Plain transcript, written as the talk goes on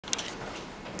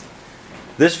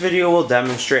This video will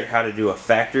demonstrate how to do a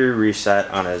factory reset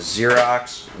on a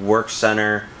Xerox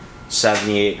Workcenter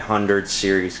 7800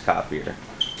 series copier.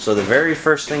 So the very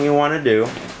first thing you want to do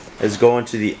is go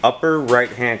into the upper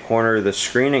right hand corner of the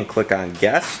screen and click on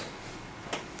Guest.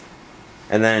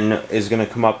 And then is going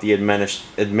to come up the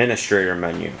administrator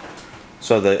menu.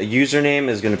 So the username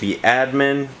is going to be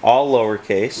admin, all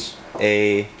lowercase,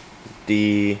 A-D-M-I-N.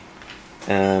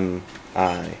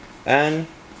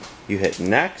 You hit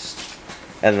next,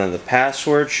 and then the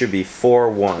password should be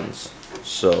 4 ones.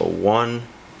 So 1,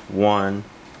 1,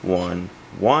 1,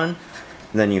 1. And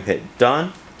then you hit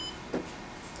done.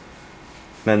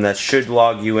 And that should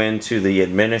log you into the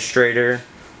administrator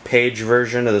page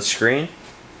version of the screen.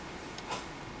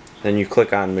 Then you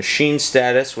click on machine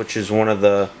status, which is one of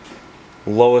the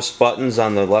lowest buttons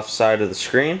on the left side of the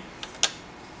screen.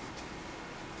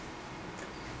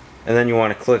 And then you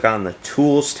want to click on the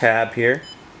Tools tab here.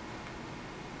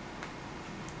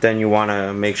 Then you want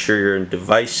to make sure you're in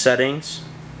Device Settings,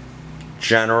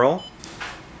 General.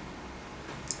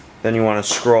 Then you want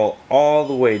to scroll all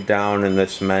the way down in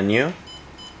this menu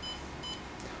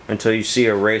until you see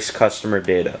Erase Customer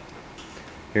Data.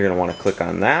 You're going to want to click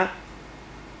on that.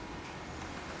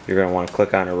 You're going to want to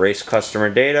click on Erase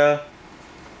Customer Data,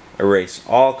 erase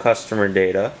all customer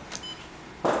data,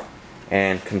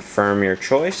 and confirm your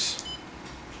choice.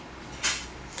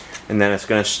 And then it's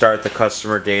going to start the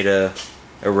customer data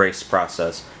erase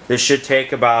process. This should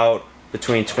take about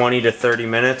between 20 to 30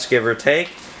 minutes, give or take.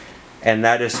 And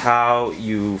that is how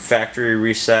you factory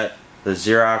reset the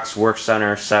Xerox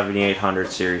Workcenter 7800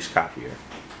 series copier.